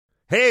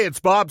Hey, it's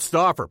Bob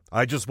Stauffer.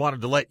 I just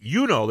wanted to let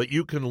you know that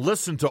you can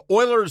listen to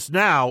Oilers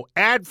Now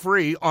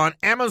ad-free on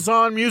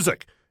Amazon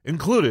Music,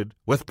 included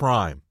with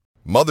Prime.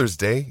 Mother's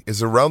Day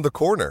is around the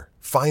corner.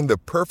 Find the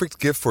perfect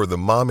gift for the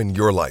mom in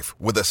your life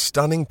with a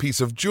stunning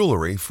piece of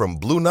jewelry from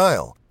Blue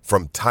Nile.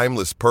 From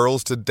timeless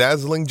pearls to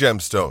dazzling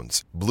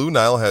gemstones, Blue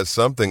Nile has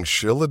something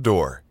she'll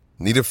adore.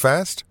 Need it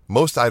fast?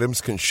 Most items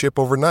can ship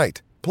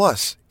overnight.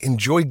 Plus,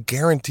 enjoy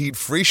guaranteed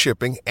free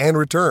shipping and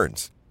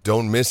returns.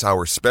 Don't miss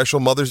our special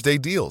Mother's Day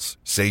deals.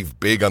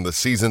 Save big on the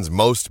season's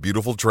most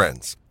beautiful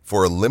trends.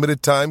 For a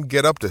limited time,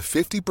 get up to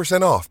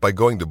 50% off by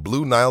going to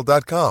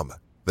BlueNile.com.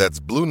 That's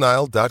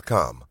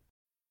BlueNile.com.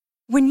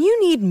 When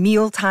you need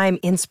mealtime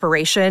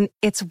inspiration,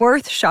 it's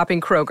worth shopping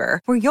Kroger,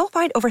 where you'll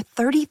find over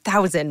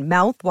 30,000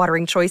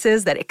 mouth-watering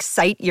choices that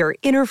excite your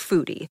inner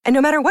foodie. And no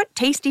matter what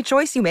tasty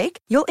choice you make,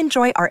 you'll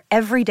enjoy our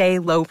everyday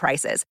low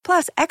prices,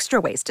 plus extra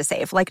ways to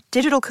save, like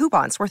digital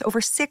coupons worth over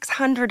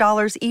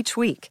 $600 each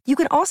week. You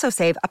can also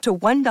save up to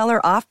 $1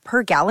 off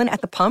per gallon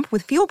at the pump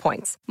with fuel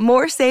points.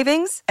 More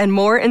savings and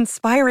more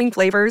inspiring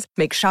flavors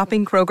make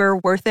shopping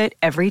Kroger worth it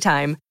every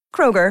time.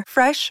 Kroger,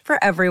 fresh for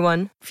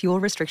everyone. Fuel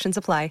restrictions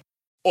apply.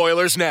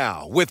 Oilers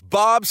Now with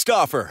Bob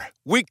Stauffer.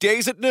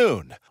 Weekdays at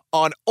noon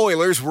on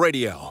Oilers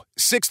Radio,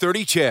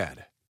 630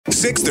 CHED.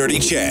 630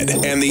 CHED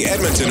and the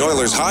Edmonton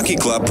Oilers Hockey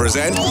Club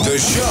present the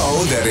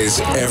show that is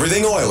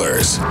everything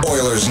Oilers.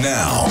 Oilers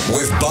Now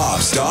with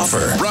Bob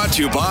Stauffer. Brought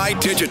to you by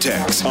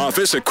Digitex.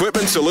 Office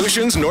Equipment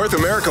Solutions North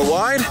America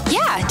wide?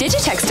 Yeah,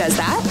 Digitex does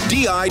that.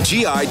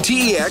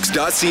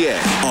 digitex.ca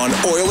on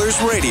Oilers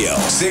Radio,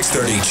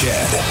 630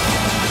 CHED.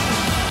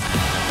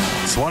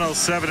 It's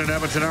 107 in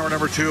Edmonton, hour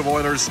number 2 of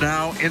Oilers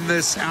Now. In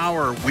this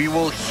hour, we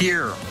will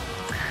hear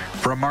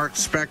from Mark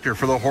Spector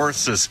for the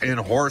horses in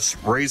Horse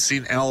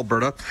Racing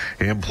Alberta,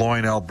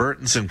 employing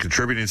Albertans and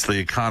contributing to the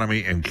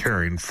economy and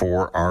caring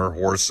for our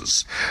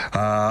horses.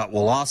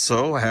 We'll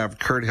also have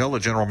Kurt Hill, the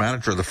general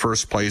manager of the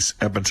First Place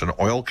Edmonton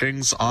Oil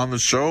Kings, on the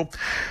show.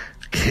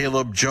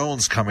 Caleb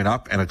Jones coming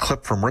up, and a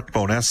clip from Rick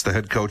Bowness, the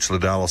head coach of the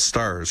Dallas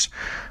Stars,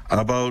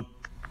 about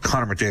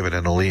Connor McDavid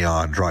and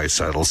Leon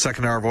Draisaitl.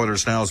 Second hour of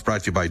Oilers Now is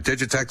brought to you by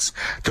Digitex.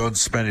 Don't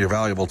spend your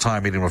valuable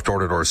time meeting with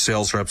door-to-door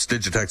sales reps.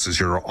 Digitex is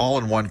your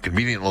all-in-one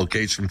convenient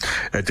location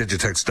at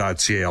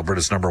digitex.ca,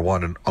 Alberta's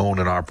 #1 and owned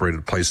and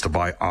operated place to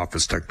buy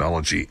office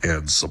technology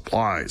and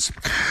supplies.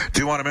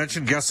 Do you want to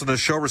mention guests on this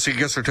show receive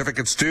gift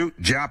certificates to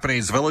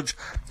Japanese Village,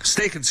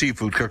 steak and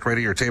seafood cooked right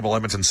at your table,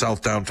 Edmonton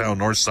South, downtown,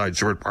 North Side,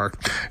 Sherwood Park,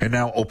 and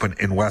now open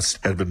in West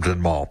Edmonton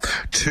Mall.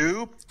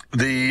 2,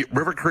 the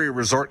River Cree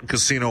Resort and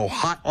Casino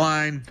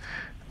Hotline.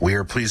 We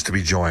are pleased to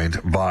be joined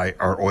by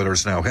our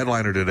Oilers Now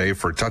headliner today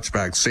for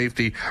touchback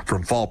safety,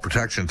 from fall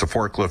protection to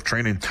forklift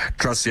training.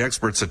 Trust the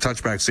experts at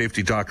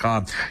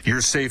touchbacksafety.com.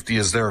 Your safety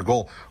is their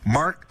goal.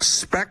 Mark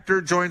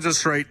Spector joins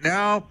us right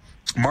now.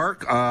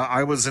 Mark,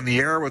 I was in the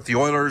air with the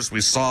Oilers.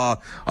 We saw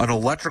an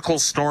electrical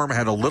storm,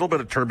 had a little bit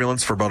of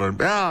turbulence for about a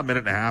minute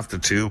and a half to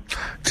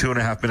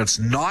 2.5 minutes.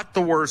 Not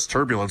the worst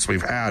turbulence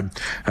we've had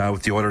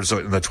with the Oilers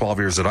in the 12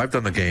 years that I've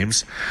done the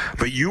games.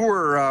 But you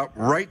were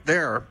right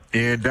there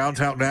in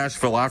downtown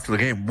Nashville after the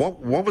game.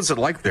 What was it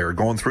like there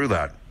going through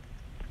that?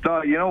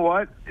 You know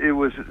what? It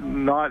was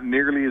not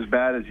nearly as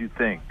bad as you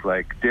think.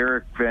 Like,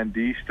 Derek Van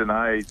Diest and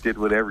I did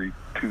what every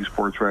 2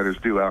 sports writers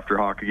do after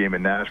a hockey game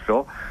in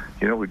Nashville.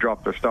 You know, we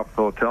dropped our stuff at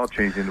the hotel,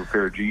 changed into a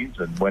pair of jeans,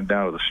 and went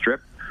down to the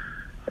Strip.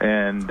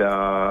 And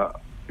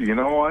you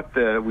know what?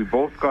 We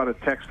both got a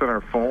text on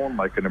our phone,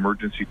 like an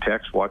emergency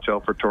text, watch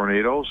out for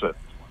tornadoes. And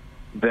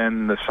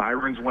then the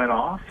sirens went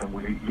off, and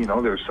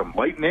there was some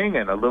lightning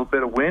and a little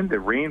bit of wind. It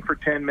rained for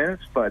 10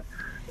 minutes, but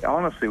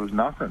honestly, it was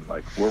nothing.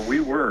 Like, where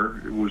we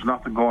were, it was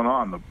nothing going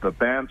on. The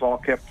bands all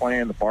kept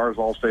playing, the bars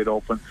all stayed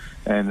open,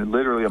 and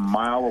literally a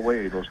mile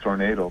away, those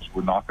tornadoes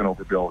were knocking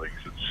over buildings.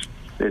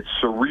 It's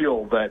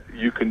surreal that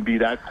you can be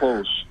that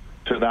close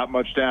to that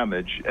much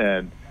damage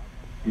and,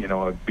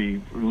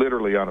 be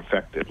literally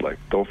unaffected. Like,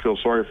 don't feel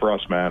sorry for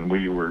us, man.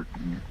 We were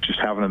just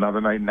having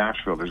another night in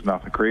Nashville. There's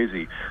nothing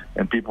crazy,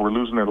 and people were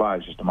losing their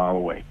lives just a mile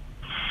away.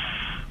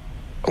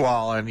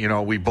 Well, and,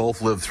 we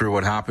both lived through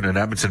what happened in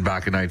Edmonton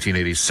back in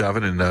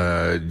 1987 and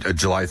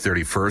July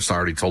 31st. I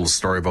already told a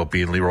story about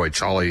being Leroy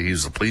Chawley. He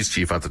was the police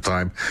chief at the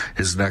time,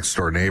 his next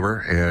door neighbor.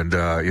 And,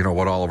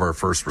 what all of our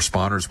first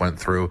responders went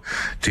through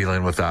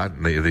dealing with that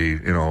and the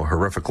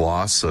horrific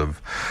loss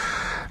of,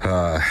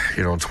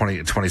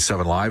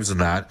 27 lives in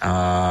that.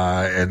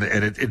 And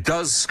it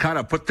does kind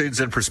of put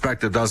things in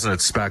perspective, doesn't it,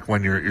 Spec,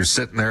 when you're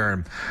sitting there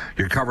and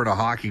you're covering a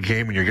hockey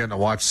game and you're getting to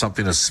watch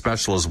something as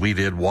special as we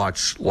did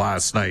watch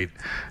last night,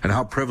 and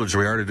how privileged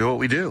we are to do what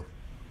we do.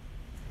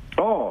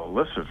 Oh,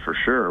 listen, for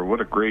sure.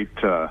 What a great,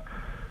 it's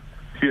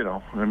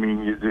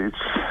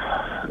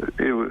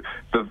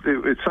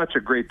such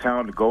a great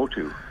town to go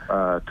to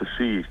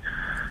see.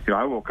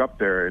 I woke up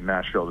there in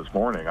Nashville this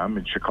morning. I'm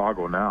in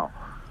Chicago now.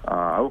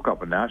 I woke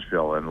up in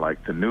Nashville, and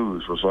the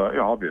news was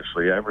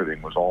obviously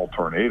everything was all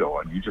tornado,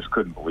 and you just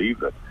couldn't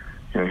believe that.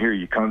 Here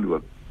you come to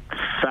a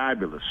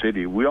fabulous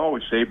city. We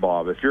always say,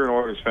 Bob, if you're an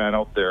Oilers fan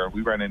out there,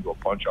 we ran into a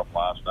punch-up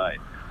last night.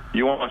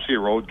 You want to see a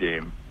road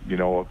game,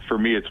 For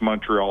me, it's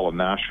Montreal and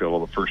Nashville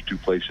are the first two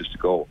places to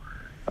go.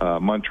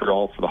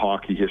 Montreal for the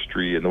hockey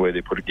history and the way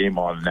they put a game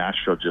on,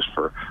 Nashville just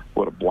for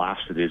what a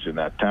blast it is in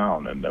that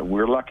town. And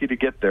we're lucky to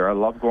get there. I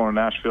love going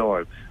to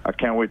Nashville. I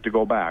can't wait to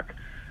go back.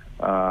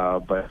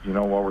 But you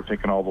know what? We're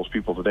thinking all those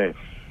people today.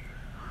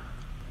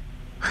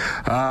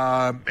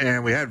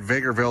 And we had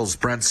Vegreville's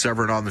Brent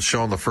Severin on the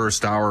show in the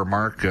first hour.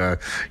 Mark,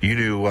 you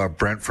knew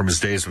Brent from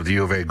his days with the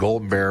U of A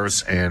Golden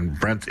Bears, and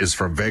Brent is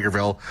from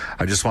Vegreville.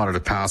 I just wanted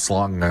to pass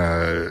along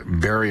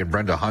Barry and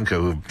Brenda Hunka,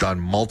 who've done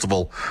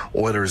multiple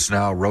Oilers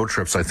Now road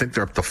trips. I think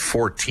they're up to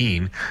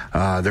 14.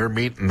 They're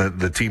meeting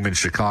the team in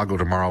Chicago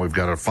tomorrow. We've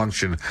got a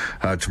function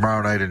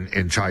tomorrow night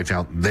in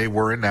Chi-Town. They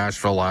were in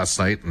Nashville last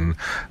night, and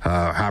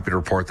happy to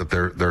report that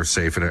they're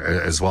safe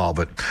as well.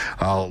 But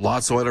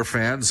lots of Oiler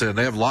fans, and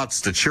they have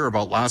lots to cheer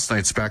about last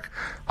night's spec.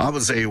 That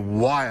was a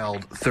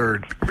wild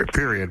third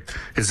period.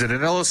 Is it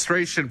an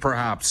illustration,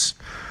 perhaps,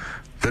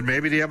 that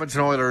maybe the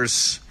Edmonton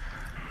Oilers,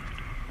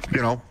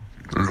 a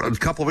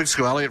couple of weeks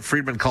ago, Elliot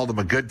Friedman called them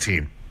a good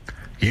team.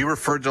 You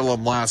referred to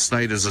them last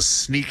night as a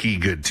sneaky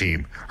good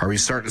team. Are we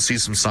starting to see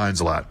some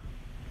signs of that?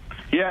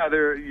 Yeah,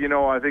 they're.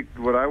 I think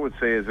what I would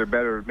say is they're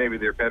better. Maybe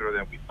they're better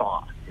than we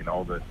thought.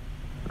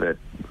 That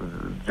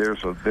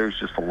there's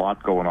just a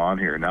lot going on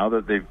here now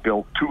that they've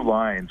built two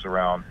lines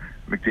around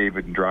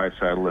McDavid and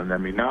Draisaitl,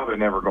 and now they're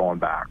never going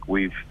back.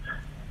 We've,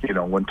 in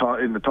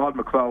the Todd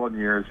McClellan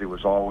years, it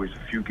was always a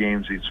few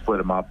games he'd split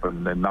them up,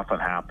 and then nothing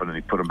happened, and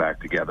he put them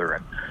back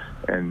together.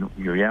 And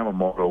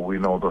Yamamoto, we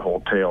know the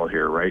whole tale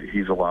here, right?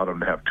 He's allowed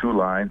them to have two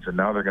lines, and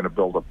now they're going to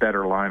build a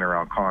better line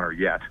around Connor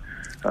yet.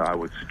 I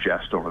would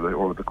suggest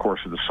over the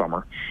course of the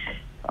summer.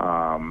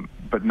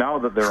 But now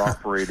that they're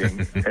operating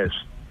as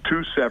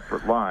two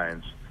separate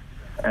lines,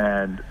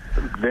 and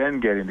then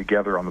getting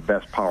together on the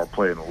best power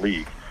play in the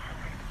league.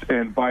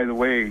 And by the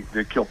way,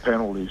 they kill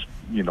penalties,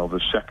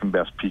 the second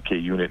best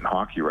PK unit in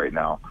hockey right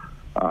now.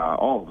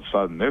 All of a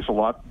sudden, there's a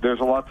lot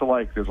to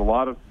like. There's a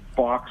lot of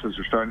boxes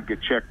are starting to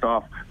get checked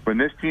off. When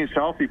this team's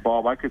healthy,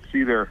 Bob, I could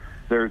see their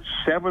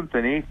seventh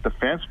and eighth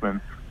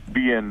defensemen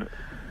being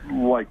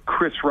like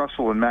Chris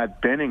Russell and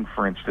Matt Benning,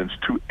 for instance,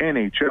 two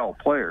NHL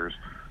players.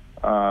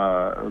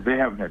 They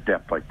haven't had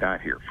depth like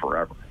that here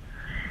forever.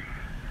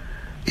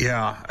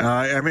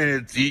 Yeah,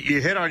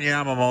 you hit on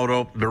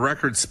Yamamoto. The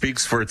record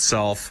speaks for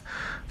itself.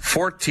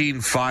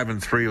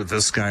 14-5-3 with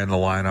this guy in the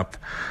lineup.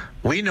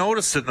 We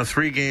noticed it in the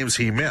 3 games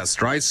he missed.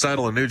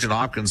 Draisaitl and Nugent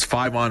Hopkins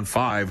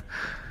 5-on-5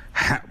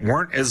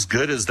 weren't as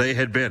good as they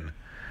had been.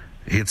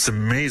 It's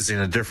amazing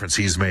the difference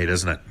he's made,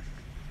 isn't it?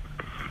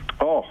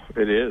 Oh,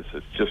 it is.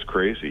 It's just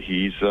crazy.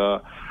 He's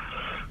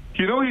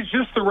he's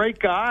just the right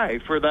guy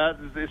for that.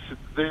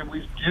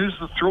 We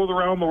throw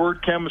around the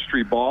word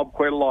chemistry, Bob,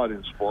 quite a lot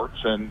in sports,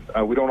 and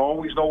we don't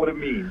always know what it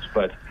means,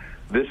 but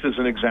this is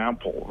an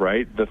example,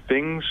 right? The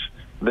things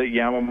that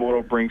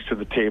Yamamoto brings to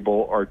the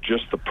table are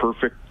just the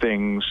perfect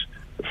things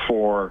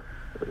for,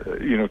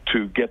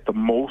 to get the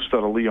most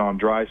out of Leon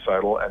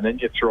Draisaitl, and then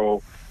you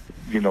throw,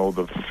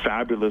 the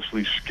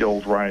fabulously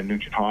skilled Ryan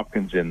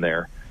Nugent-Hopkins in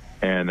there.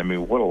 And,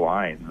 what a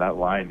line. That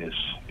line is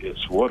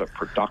what a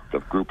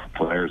productive group of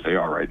players they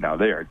are right now.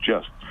 They are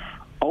just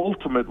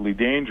ultimately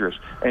dangerous.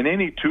 And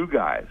any two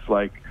guys,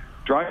 like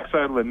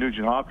Draisaitl and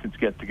Nugent-Hopkins,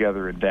 get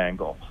together and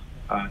dangle.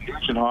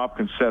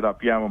 Nugent-Hopkins set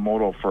up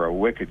Yamamoto for a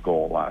wicked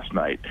goal last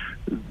night.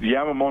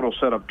 Yamamoto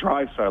set up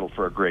Draisaitl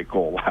for a great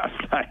goal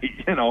last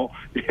night.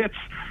 It's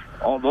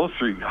all those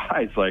three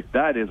guys. Like,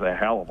 that is a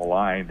hell of a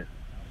line.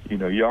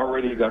 You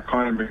already got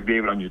Connor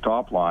McDavid on your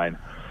top line.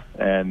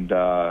 And,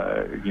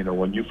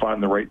 when you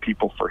find the right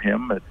people for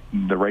him,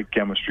 the right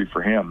chemistry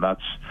for him,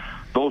 that's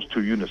those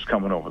two units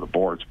coming over the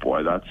boards,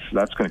 boy.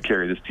 That's going to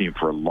carry this team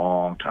for a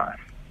long time.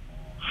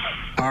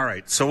 All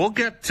right, so we'll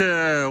get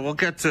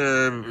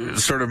to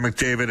sort of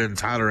McDavid and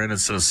Tyler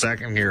Ennis in a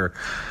second here.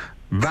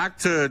 Back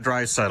to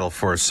Draisaitl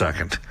for a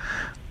second.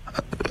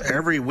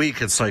 Every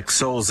week it's like,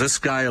 so is this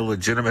guy a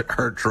legitimate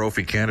Hart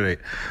Trophy candidate?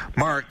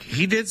 Mark,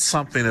 he did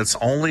something that's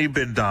only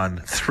been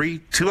done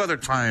two other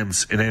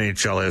times in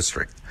NHL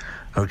history.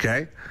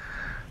 Okay?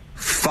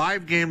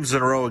 5 games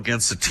in a row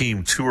against a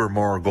team, 2 or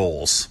more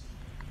goals.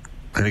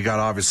 And he got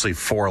obviously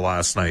 4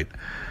 last night.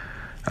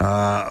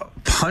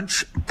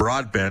 Punch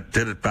Broadbent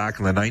did it back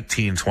in the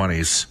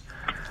 1920s.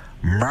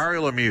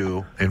 Mario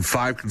Lemieux, in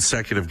 5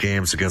 consecutive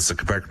games against the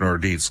Quebec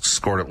Nordiques,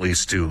 scored at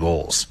least 2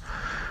 goals.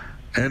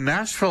 And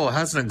Nashville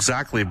hasn't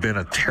exactly been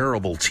a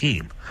terrible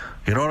team.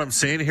 You know what I'm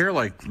saying here?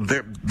 Like,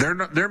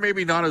 they're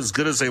maybe not as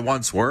good as they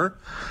once were,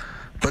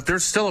 but they're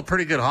still a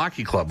pretty good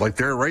hockey club. Like,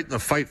 they're right in the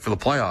fight for the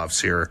playoffs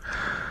here.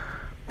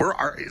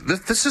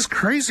 This is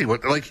crazy.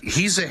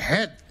 He's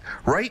ahead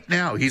right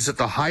now. He's at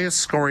the highest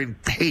scoring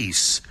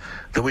pace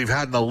that we've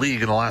had in the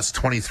league in the last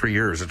 23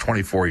 years or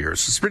 24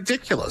 years. It's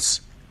ridiculous.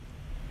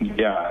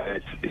 Yeah,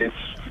 it's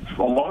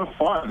a lot of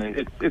fun.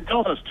 It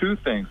tells us 2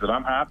 things that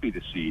I'm happy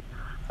to see.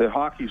 That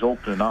hockey's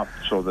opening up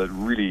so that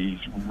really,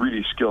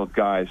 really skilled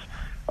guys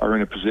are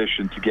in a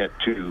position to get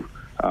to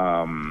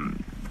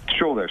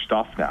show their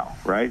stuff now,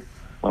 right?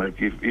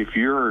 Like if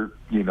you're,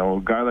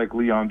 a guy like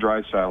Leon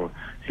Draisaitl,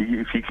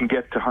 if he can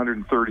get to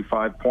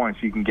 135 points,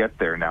 he can get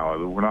there now.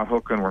 We're not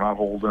hooking, we're not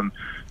holding.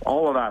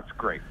 All of that's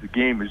great. The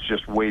game is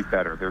just way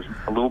better. There's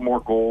a little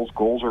more goals.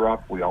 Goals are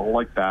up. We all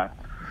like that.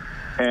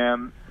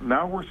 And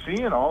now we're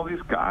seeing all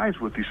these guys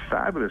with these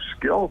fabulous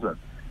skills. And,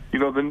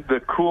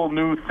 the cool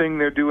new thing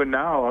they're doing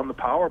now on the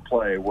power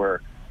play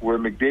where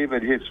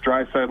McDavid hits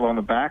Draisaitl on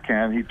the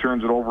backhand, he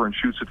turns it over and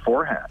shoots it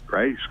forehand,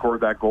 right? He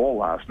scored that goal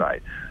last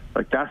night.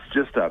 Like, that's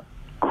just a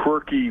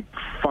quirky,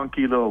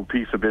 funky little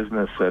piece of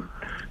business that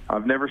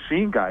I've never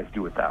seen guys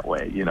do it that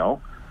way,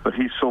 But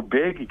he's so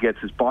big, he gets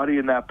his body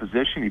in that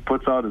position, he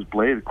puts out his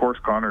blade. Of course,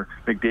 Connor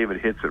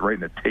McDavid hits it right in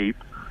the tape,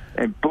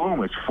 and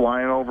boom, it's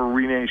flying over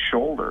Rene's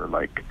shoulder.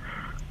 Like,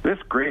 this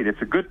is great.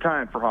 It's a good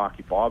time for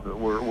hockey, Bob.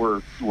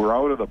 We're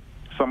out of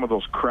some of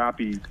those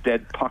crappy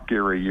dead puck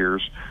era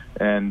years,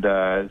 and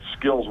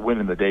skills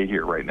winning the day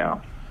here right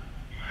now.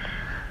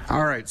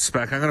 All right,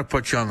 Speck, I'm going to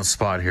put you on the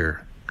spot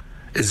here.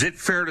 Is it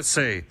fair to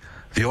say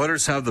the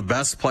Oilers have the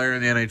best player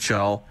in the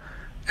NHL,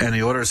 and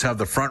the Oilers have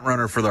the front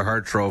runner for the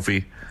Hart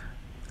Trophy,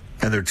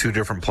 and they're two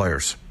different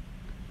players?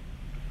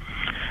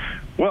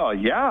 Well,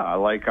 yeah,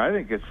 I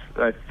think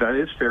that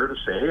is fair to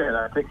say, and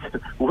I think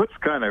what's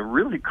kind of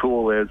really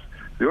cool is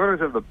the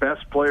Oilers have the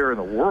best player in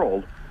the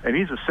world, and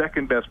he's the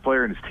second best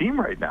player in his team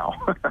right now.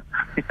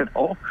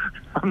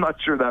 I'm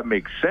not sure that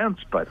makes sense,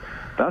 but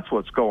that's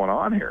what's going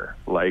on here.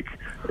 Like,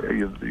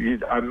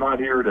 I'm not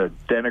here to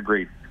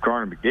denigrate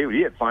Connor McDavid.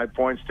 He had 5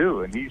 points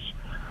too, and he's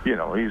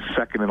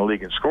second in the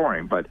league in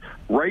scoring. But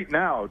right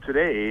now,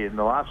 today, in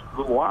the last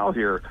little while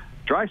here,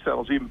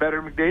 Draisaitl's even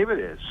better than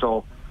McDavid is.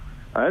 So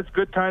it's a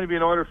good time to be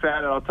an Oilers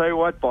fan. And I'll tell you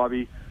what,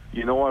 Bobby,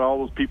 you know what? All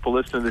those people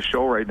listening to the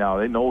show right now,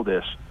 they know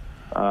this.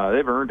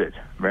 They've earned it,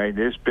 right?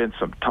 There's been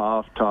some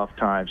tough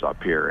times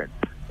up here,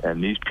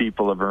 and these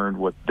people have earned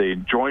what the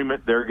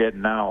enjoyment they're getting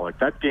now. Like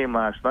that game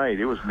last night,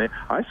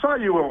 I saw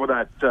you over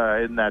that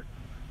in that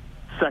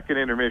second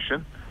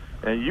intermission,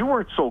 and you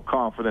weren't so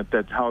confident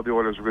that how the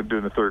Oilers were going to do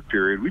in the third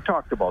period. We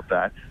talked about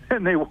that,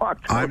 and they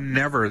walked. I'm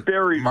never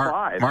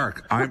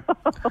Mark.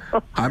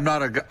 I'm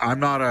never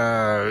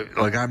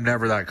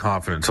that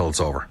confident until it's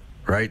over.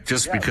 Right?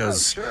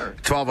 Because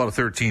 12 out of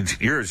 13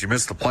 years, you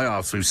missed the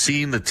playoffs. We've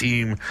seen the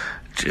team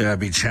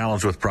be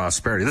challenged with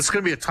prosperity. This is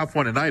going to be a tough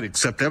one tonight,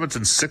 except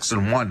Edmonton's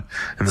 6-1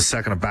 in the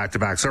second of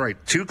back-to-backs. All right,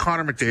 two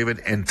Connor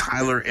McDavid and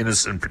Tyler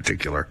Ennis in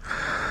particular.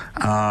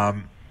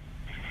 Can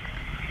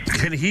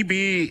he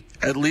be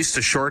at least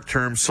a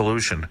short-term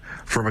solution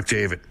for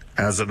McDavid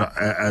as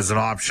an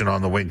option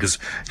on the wing? Because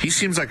he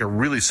seems like a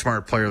really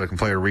smart player that can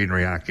play a read and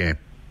react game.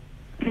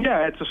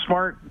 Yeah, it's a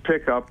smart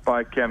pickup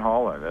by Ken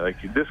Holland.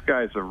 Like, this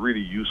guy's a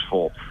really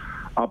useful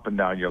up and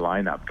down your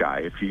lineup guy.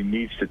 If he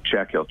needs to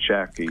check, he'll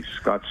check. He's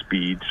got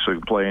speed, so he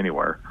can play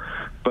anywhere.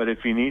 But if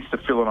he needs to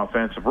fill an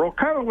offensive role,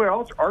 kind of the way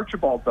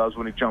Archibald does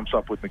when he jumps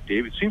up with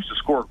McDavid, seems to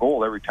score a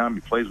goal every time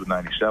he plays with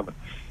 97.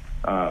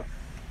 I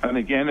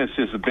think Ennis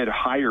is a bit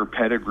higher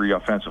pedigree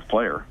offensive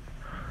player.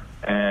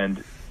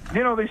 And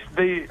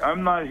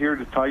I'm not here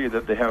to tell you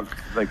that they have,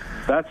 like,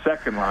 that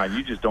second line,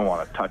 you just don't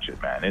want to touch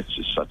it, man. It's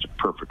just such a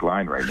perfect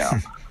line right now.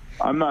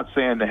 I'm not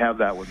saying they have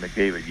that with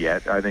McDavid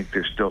yet. I think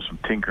there's still some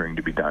tinkering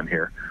to be done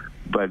here.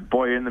 But,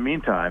 boy, in the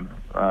meantime,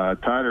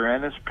 Tyler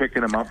Ennis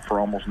picking him up for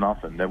almost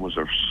nothing. That was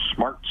a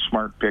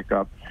smart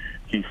pickup.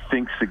 He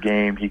thinks the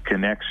game, he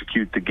can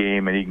execute the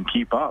game, and he can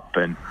keep up.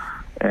 And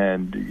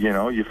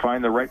you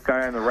find the right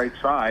guy on the right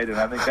side, and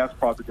I think that's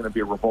probably going to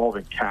be a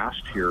revolving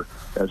cast here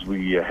as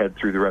we head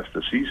through the rest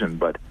of the season.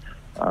 But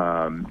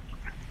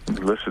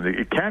listen,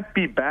 it can't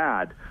be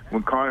bad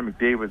when Connor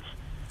McDavid's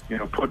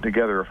putting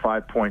together a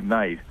 5-point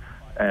night,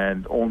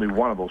 and only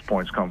one of those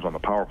points comes on the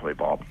power play,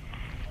 Bob.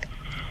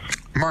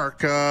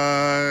 Mark,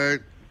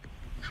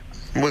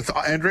 with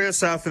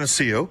Andreas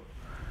Athanasiou,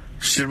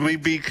 should we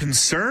be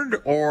concerned,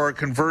 or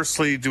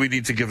conversely, do we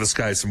need to give this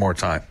guy some more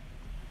time?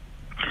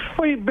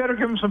 Well, you better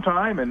give him some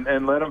time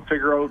and let him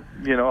figure out,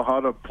 how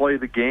to play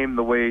the game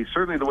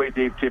certainly the way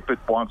Dave Tippett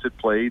wants it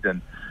played.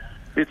 And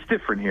it's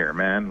different here,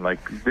 man. Like,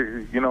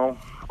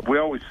 we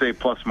always say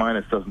plus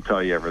minus doesn't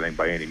tell you everything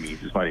by any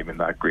means. It's not even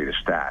that great a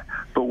stat.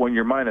 But when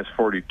you're minus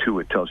 42,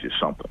 it tells you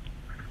something.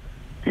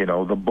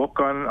 The book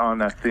on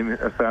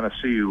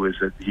Athanasiou is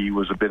that he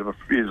was a bit of a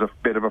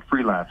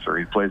freelancer.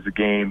 He plays the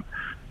game,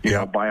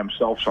 by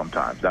himself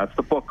sometimes. That's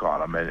the book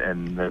on him,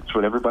 and that's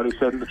what everybody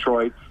said in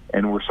Detroit,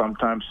 and we're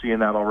sometimes seeing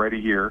that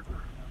already here,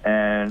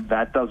 and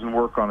that doesn't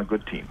work on a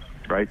good team,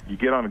 right? You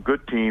get on a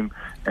good team,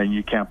 and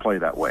you can't play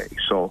that way.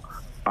 So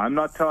I'm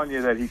not telling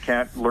you that he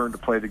can't learn to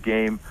play the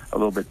game a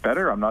little bit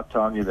better. I'm not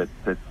telling you that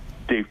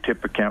Dave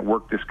Tippett can't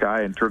work this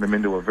guy and turn him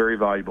into a very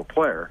valuable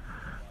player,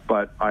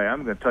 but I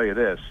am going to tell you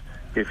this.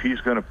 If he's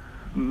going to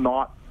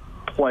not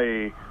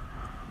play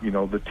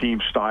the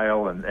team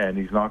style, and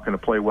he's not going to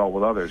play well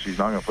with others, he's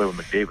not going to play with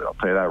McDavid. I'll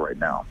tell you that right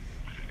now.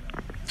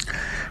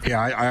 Yeah,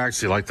 I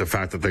actually like the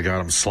fact that they got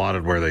him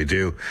slotted where they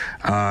do.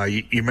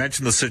 You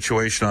mentioned the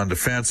situation on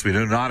defense. We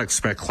do not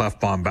expect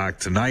Klefbom back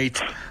tonight,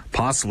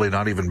 possibly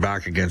not even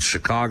back against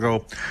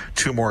Chicago.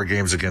 2 more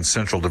games against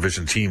Central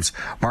Division teams.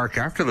 Mark,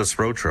 after this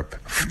road trip,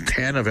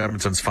 10 of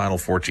Edmonton's final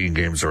 14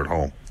 games are at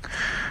home.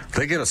 If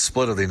they get a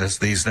split of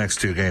these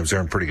next 2 games, they're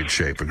in pretty good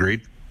shape.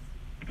 Agreed?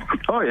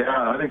 Oh,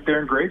 yeah, I think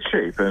they're in great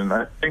shape. And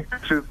I think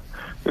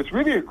it's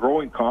really a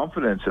growing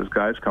confidence as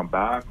guys come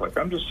back. Like,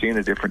 I'm just seeing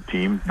a different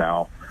team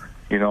now.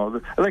 You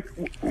know, like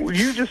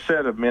you just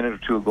said a minute or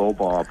two ago,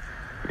 Bob,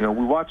 you know,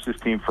 we watched this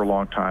team for a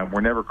long time.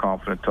 We're never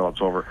confident until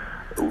it's over.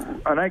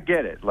 And I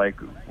get it. Like,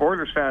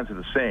 Oilers fans are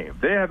the same.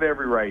 They have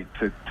every right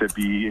to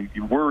be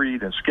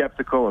worried and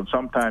skeptical and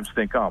sometimes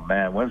think, oh,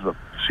 man, when's the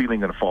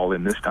ceiling going to fall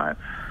in this time?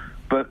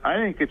 But I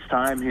think it's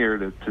time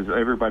here to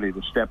everybody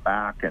to step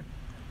back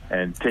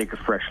and take a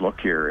fresh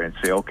look here and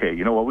say, okay,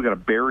 you know what, we got to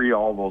bury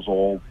all those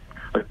old.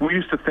 Like, we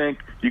used to think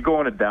you go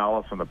into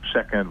Dallas on the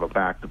second of a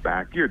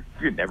back-to-back, you're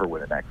never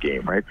winning that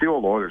game, right? The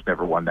old Oilers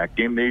never won that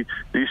game. They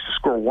used to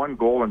score 1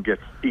 goal and get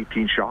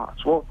 18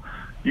 shots. Well,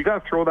 you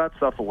got to throw that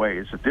stuff away.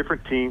 It's a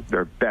different team.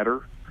 They're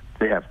better.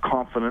 They have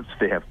confidence.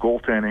 They have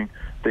goaltending.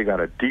 They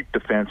got a deep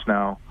defense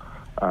now.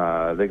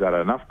 They got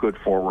enough good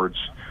forwards.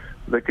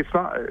 Like, it's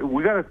not.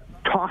 We got to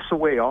toss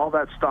away all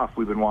that stuff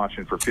we've been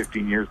watching for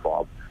 15 years,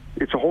 Bob.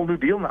 It's a whole new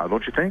deal now,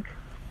 don't you think?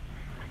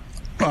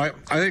 I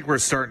think we're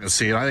starting to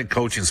see it. I think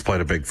coaching's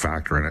played a big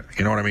factor in it.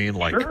 You know what I mean?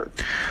 Like, sure.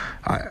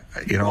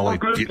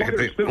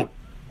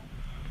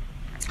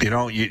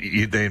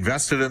 They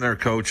invested in their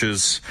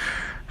coaches.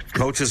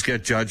 Coaches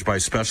get judged by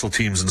special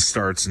teams and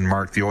starts. And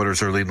Mark, the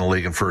Oilers are leading the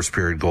league in first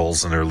period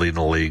goals, and they're leading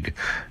the league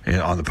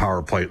on the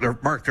power play. They're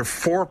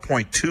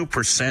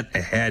 4.2%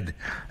 ahead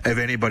of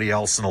anybody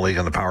else in the league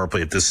on the power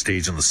play at this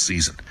stage in the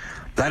season.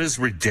 That is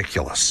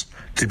ridiculous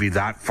to be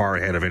that far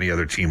ahead of any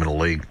other team in the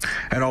league.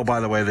 And oh, by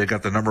the way, they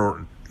got the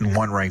number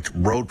 1 ranked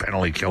road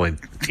penalty killing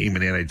team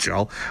in the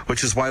NHL,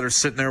 which is why they're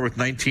sitting there with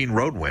 19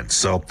 road wins.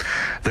 So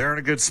they're in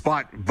a good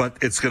spot, but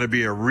it's going to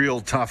be a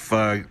real tough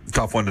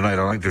one tonight. I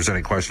don't think there's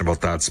any question about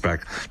that,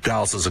 Spec.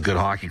 Dallas is a good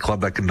hockey club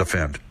that can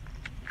defend.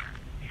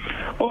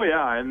 Oh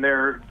yeah, and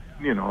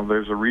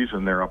there's a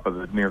reason they're up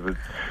near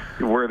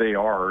where they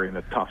are in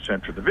a tough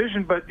Central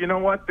Division. But you know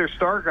what? Their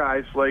star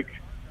guys, like,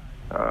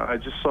 I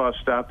just saw a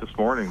stat this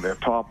morning. Their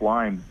top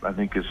line, I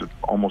think, is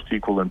almost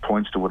equal in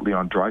points to what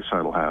Leon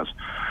Draisaitl has.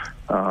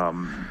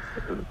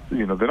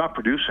 They're not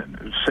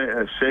producing.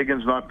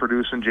 Sagan's not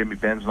producing. Jamie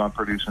Benn's not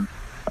producing.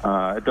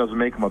 It doesn't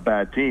make them a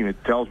bad team.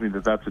 It tells me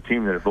that that's a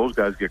team that if those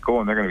guys get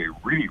going, they're going to be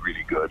really,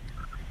 really good.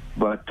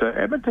 But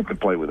Edmonton can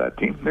play with that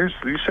team.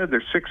 You said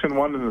they're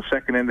 6-1 in the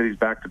second end of these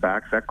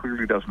back-to-backs. That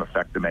clearly doesn't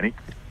affect them any.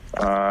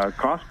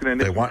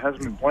 Koskinen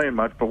hasn't been playing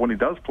much, but when he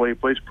does play, he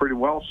plays pretty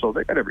well, so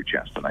they got every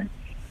chance tonight.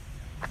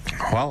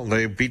 Well,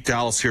 they beat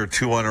Dallas here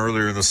 2-1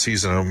 earlier in the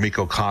season.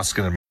 Mikko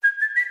Koskinen.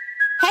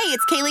 Hey,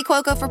 it's Kaylee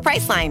Cuoco for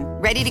Priceline.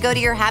 Ready to go to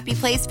your happy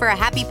place for a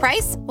happy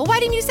price? Well, why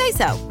didn't you say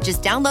so?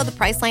 Just download the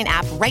Priceline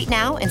app right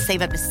now and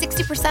save up to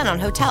 60% on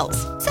hotels.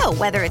 So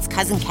whether it's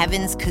Cousin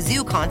Kevin's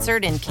Kazoo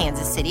Concert in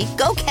Kansas City,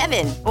 go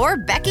Kevin, or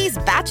Becky's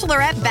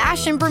Bachelorette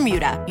Bash in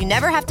Bermuda, you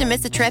never have to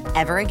miss a trip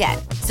ever again.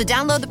 So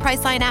download the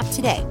Priceline app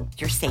today.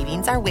 Your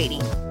savings are waiting.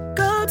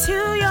 Go to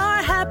your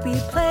happy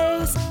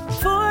place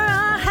for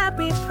a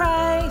happy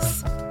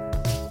price.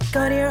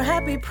 Go to your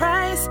happy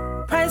price,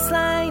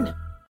 Priceline.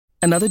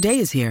 Another day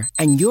is here,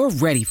 and you're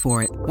ready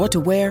for it. What to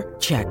wear?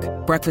 Check.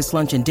 Breakfast,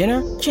 lunch, and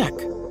dinner? Check.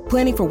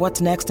 Planning for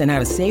what's next and how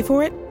to save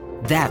for it?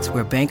 That's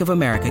where Bank of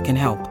America can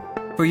help.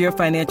 For your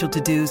financial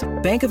to-dos,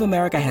 Bank of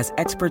America has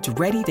experts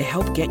ready to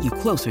help get you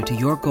closer to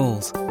your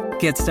goals.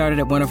 Get started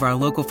at one of our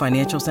local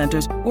financial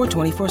centers or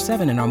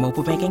 24/7 in our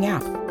mobile banking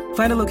app.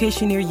 Find a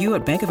location near you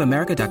at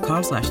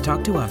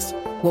bankofamerica.com/talktous.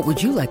 What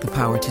would you like the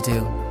power to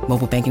do?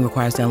 Mobile banking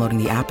requires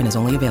downloading the app and is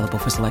only available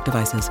for select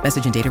devices.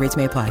 Message and data rates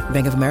may apply.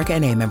 Bank of America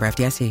NA, member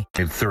FDIC.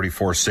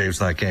 34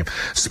 saves in that game.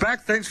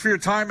 Spec, thanks for your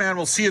time, man.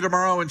 We'll see you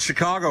tomorrow in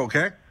Chicago,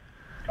 okay?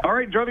 All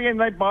right, enjoy the game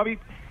tonight, Bobby.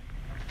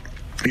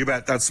 You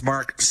bet. That's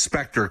Mark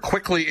Spector.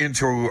 Quickly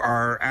into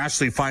our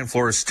Ashley Fine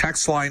Floors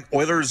text line.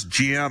 Oilers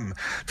GM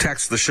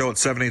text the show at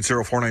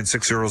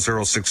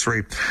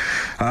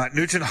 780-496-0063.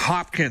 Nugent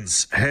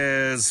Hopkins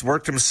has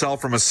worked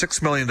himself from a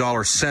 $6 million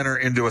center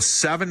into a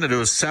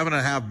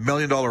 $7.5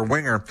 million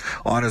winger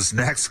on his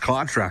next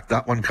contract.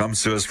 That one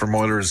comes to us from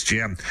Oilers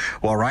GM.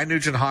 Well, Ryan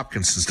Nugent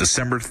Hopkins, since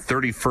December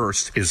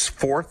 31st, is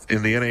 4th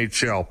in the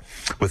NHL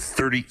with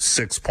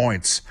 36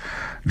 points.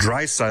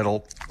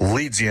 Draisaitl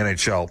leads the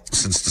NHL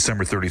since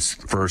December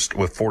 31st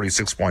with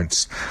 46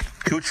 points.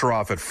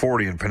 Kucherov at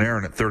 40 and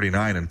Panarin at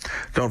 39. And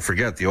don't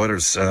forget, the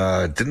Oilers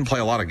didn't play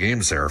a lot of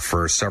games there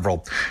for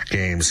several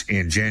games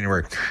in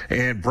January.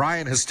 And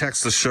Brian has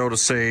texted the show to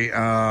say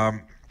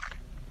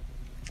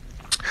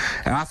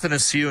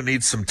Athanasiou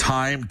needs some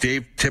time.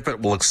 Dave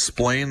Tippett will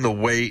explain the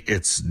way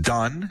it's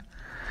done.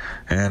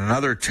 And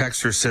another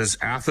texter says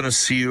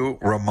Athanasiou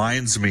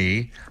reminds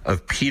me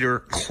of Peter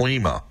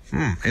Klima.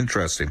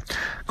 Interesting.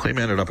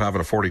 Klima ended up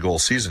having a 40-goal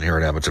season here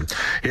at Edmonton.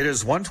 It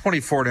is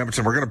 1:24 in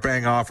Edmonton. We're going to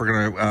bang off. We're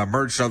going to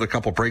merge another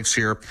couple breaks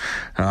here.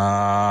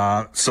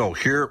 So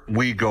here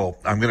we go.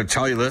 I'm going to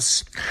tell you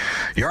this.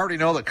 You already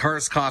know that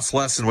cars cost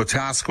less in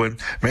Wetaskiwin.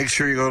 Make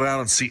sure you go down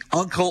and see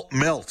Uncle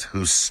Milt,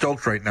 who's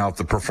stoked right now at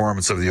the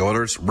performance of the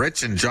Oilers.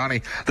 Rich and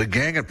Johnny, the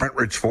gang at Brent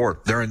Ridge Ford.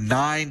 They're a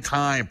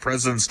 9-time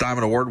President's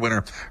Diamond Award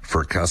winner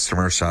for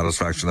customer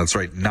satisfaction. That's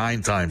right,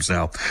 9 times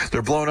now.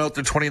 They're blowing out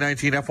the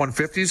 2019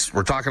 F-150s.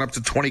 We're talking up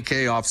to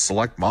 $20,000 off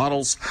select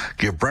models.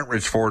 Give Brent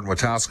Ridge Ford and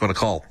Wetaskiwin a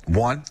call.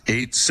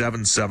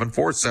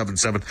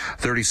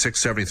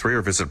 1-877-477-3673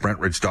 or visit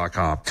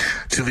BrentRidge.com.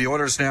 To the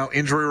Oilers now,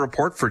 injury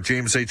report for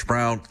James H.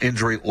 Brown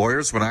Injury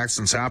Lawyers. When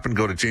accidents happen,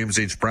 go to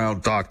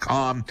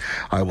JamesHBrown.com.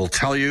 I will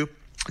tell you,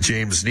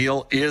 James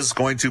Neal is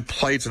going to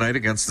play tonight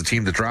against the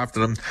team that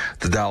drafted him,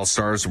 the Dallas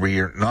Stars. We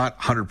are not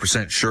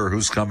 100% sure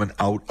who's coming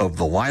out of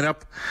the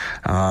lineup.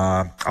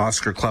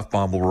 Oscar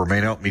Klefbom will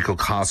remain out. Mikko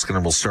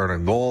Koskinen will start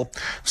on goal.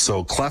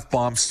 So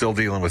Klefbom still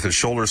dealing with his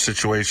shoulder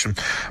situation.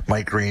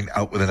 Mike Green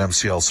out with an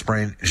MCL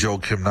sprain.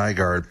 Joakim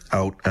Nygard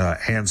out,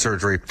 hand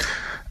surgery,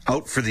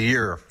 out for the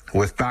year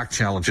with back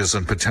challenges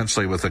and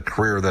potentially with a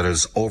career that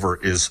is over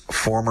is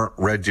former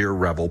Red Deer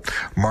Rebel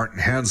Martin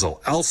Hanzal.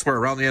 Elsewhere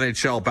around the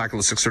NHL, back in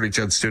the 630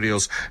 CHED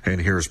studios,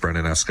 and here's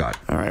Brendan Escott.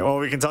 All right, well,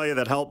 we can tell you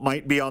that help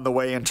might be on the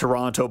way in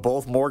Toronto.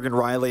 Both Morgan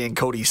Rielly and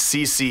Cody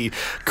Ceci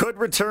could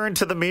return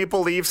to the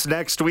Maple Leafs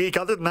next week.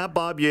 Other than that,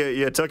 Bob,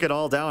 you took it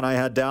all down. I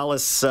had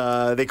Dallas.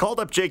 They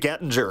called up Jake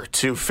Ettinger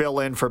to fill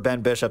in for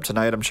Ben Bishop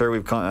tonight. I'm sure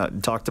we've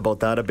talked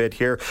about that a bit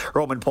here.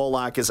 Roman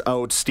Polak is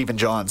out. Stephen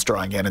John's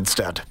drawing in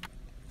instead.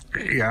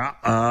 Yeah.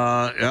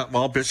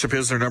 Well, Bishop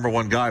is their number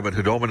one guy, but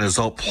Hudobin has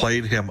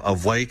outplayed him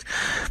of late.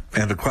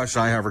 And the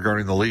question I have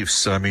regarding the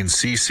Leafs, I mean,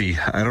 Ceci,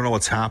 I don't know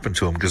what's happened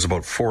to him because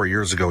about 4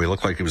 years ago, he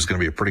looked like he was going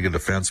to be a pretty good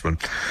defenseman,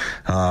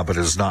 but it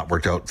has not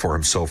worked out for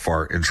him so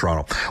far in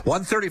Toronto.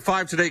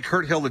 1:35 today,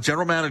 Kurt Hill, the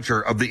general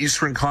manager of the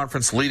Eastern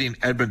Conference leading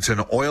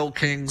Edmonton Oil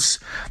Kings.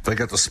 They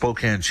got the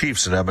Spokane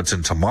Chiefs in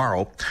Edmonton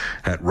tomorrow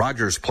at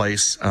Rogers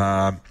Place.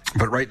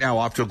 But right now,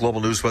 off to a global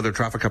news weather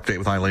traffic update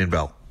with Eileen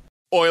Bell.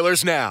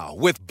 Oilers Now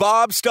with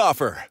Bob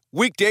Stauffer.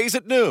 Weekdays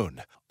at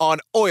noon on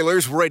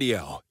Oilers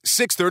Radio,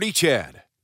 630 CHED.